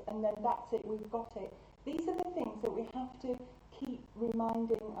 times, and then that's it, we've got it. These are the things that we have to keep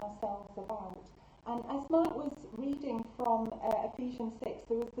reminding ourselves about. And as Mark was reading from Ephesians 6,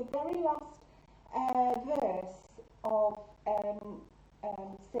 there was the very last verse of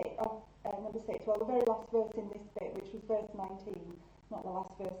number 6, well, the very last verse in this bit, which was verse 19, not the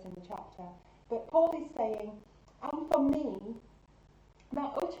last verse in the chapter. But Paul is saying, and for me,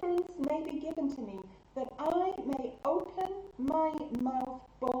 that utterance may be given to me, that I may open my mouth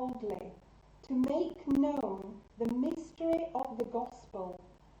boldly, to make known the mystery of the gospel,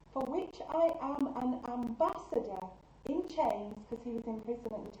 for which I am an ambassador in chains, because he was in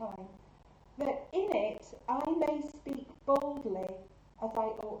prison at the time, that in it I may speak boldly as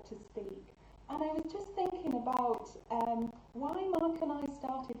I ought to speak. And I was just thinking about why Mark and I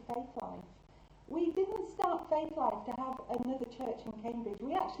started Faith Life. We didn't start Faith Life to have another church in Cambridge.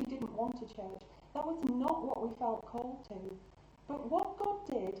 We actually didn't want a church. That was not what we felt called to. But what God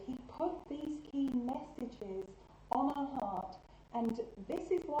did, he put these key messages on our heart, and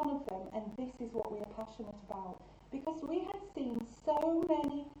this is one of them, and this is what we are passionate about. Because we had seen so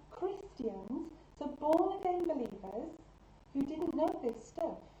many Christians, so born-again believers, who didn't know this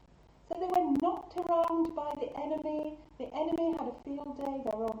stuff. So they were knocked around by the enemy. The enemy had a field day,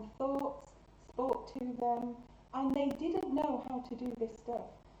 their own thoughts spoke to them, and they didn't know how to do this stuff.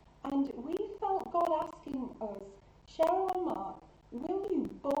 And we felt God asking us, Cheryl and Mark, will you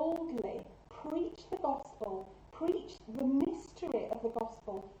boldly preach the gospel, preach the mystery of the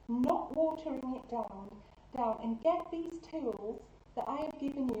gospel, not watering it down, and get these tools that I have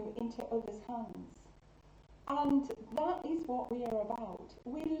given you into others' hands. And that is what we are about.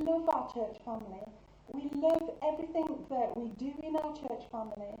 We love our church family. We love everything that we do in our church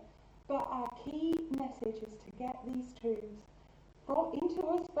family. But our key message is to get these truths into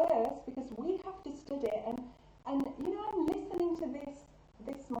us first, because we have to study it. And I'm listening to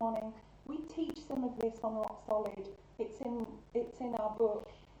this morning. We teach some of this on Rock Solid. It's in our book.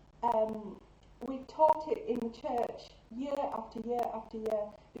 We've taught it in the church year after year after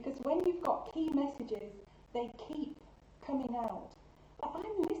year, because when you've got key messages, they keep coming out. But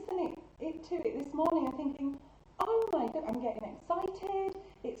I'm listening to it this morning and thinking, oh my God, I'm getting excited.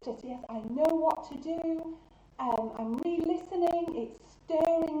 It's just, yes, I know what to do. I'm re-listening. It's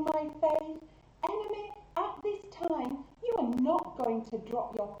stirring my faith. Enemy, at this time, you are not going to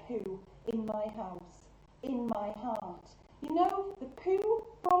drop your poo in my house, in my heart. You know, the poo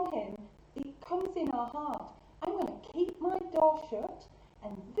from him, it comes in our heart. I'm going to keep my door shut,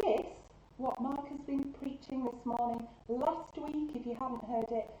 and this, what Mark has been preaching this morning, last week, if you haven't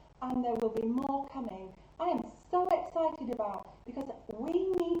heard it, and there will be more coming, I am so excited about, because we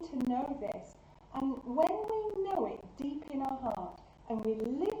need to know this. And when we know it deep in our heart, and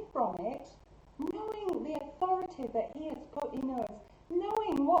we live from it, knowing the authority that He has put in us,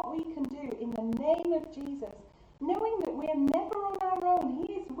 knowing what we can do in the name of Jesus, knowing that we are never on our own.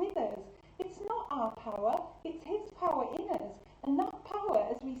 He is with us. It's not our power, it's His power in us. And that power,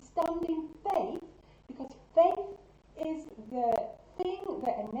 as we stand in faith, because faith is the thing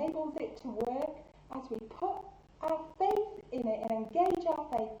that enables it to work, as we put our faith in it and engage our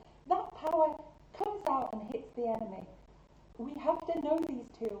faith, that power comes out and hits the enemy. We have to know these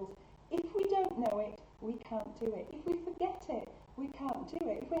tools. If we don't know it, we can't do it. If we forget it, we can't do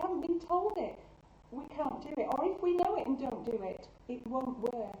it. If we haven't been told it, we can't do it. Or if we know it and don't do it, it won't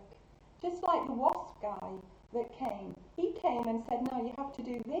work. Just like the wasp guy that came. He came and said, no, you have to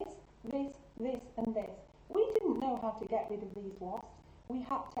do this, this, this and this. We didn't know how to get rid of these wasps. We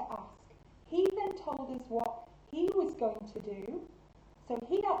had to ask. He then told us what he was going to do. So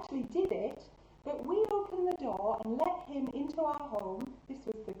he actually did it, but we opened the door and let him into our home. This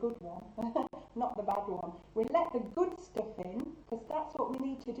was the good one, not the bad one. We let the good stuff in, because that's what we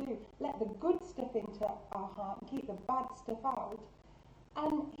need to do. Let the good stuff into our heart and keep the bad stuff out.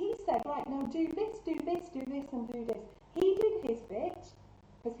 And he said, right, now do this, do this, do this, and do this. He did his bit,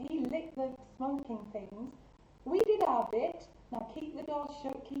 because he lit the smoking things. We did our bit. Now keep the doors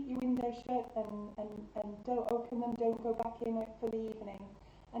shut, keep your windows shut, and don't open them, don't go back in it for the evening.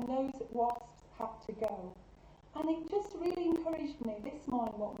 And those wasps had to go. And it just really encouraged me this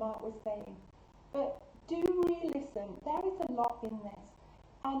morning what Mark was saying. But do really listen. There is a lot in this.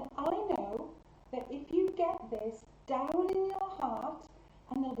 And I know that if you get this down in your heart,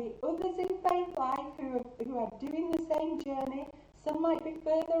 and there'll be others in Faith Life who are doing the same journey, some might be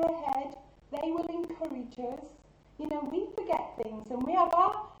further ahead, they will encourage us. You know, we forget things, and we have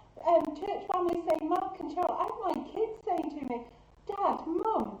our church family saying, Mark and Cheryl, I have my kids saying to me, Dad,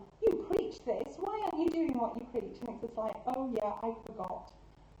 Mum, you preach this, why aren't you doing what you preach? And it's just like, oh yeah, I forgot.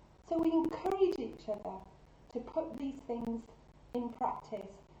 So we encourage each other to put these things in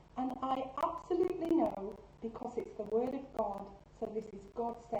practice. And I absolutely know, because it's the Word of God, so this is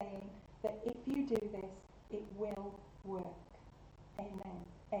God saying that if you do this, it will work. Amen.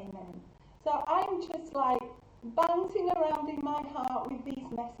 Amen. So I'm just like bouncing around in my heart with these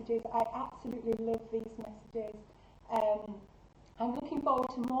messages. I absolutely love these messages. I'm looking forward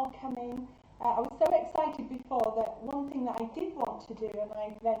to more coming. I was so excited before that one thing that I did want to do, and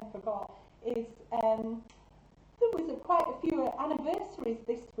I then forgot, is there was quite a few anniversaries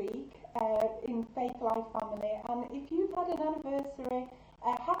this week in Faith Life family, and if you've had an anniversary,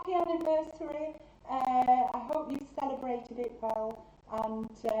 a happy anniversary. I hope you celebrated it well and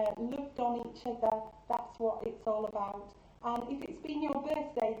loved on each other. That's what it's all about. And if it's been your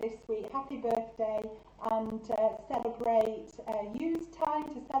birthday this week, happy birthday, and celebrate. Use time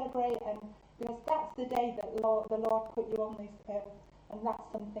to celebrate, and because that's the day that the Lord put you on this earth, and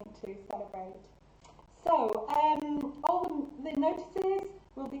that's something to celebrate. So, all the notices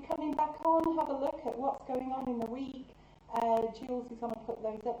will be coming back on. Have a look at what's going on in the week. Jules is going to put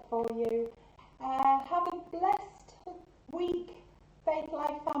those up for you. Have a blessed week, Faith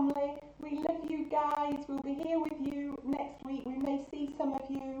Life family. We love you guys. We'll be here with you next week. We may see some of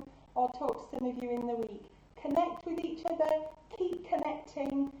you or talk to some of you in the week. Connect with each other. Keep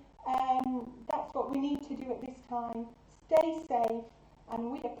connecting. That's what we need to do at this time. Stay safe,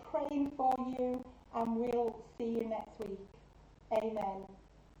 and we are praying for you, and we'll see you next week. Amen.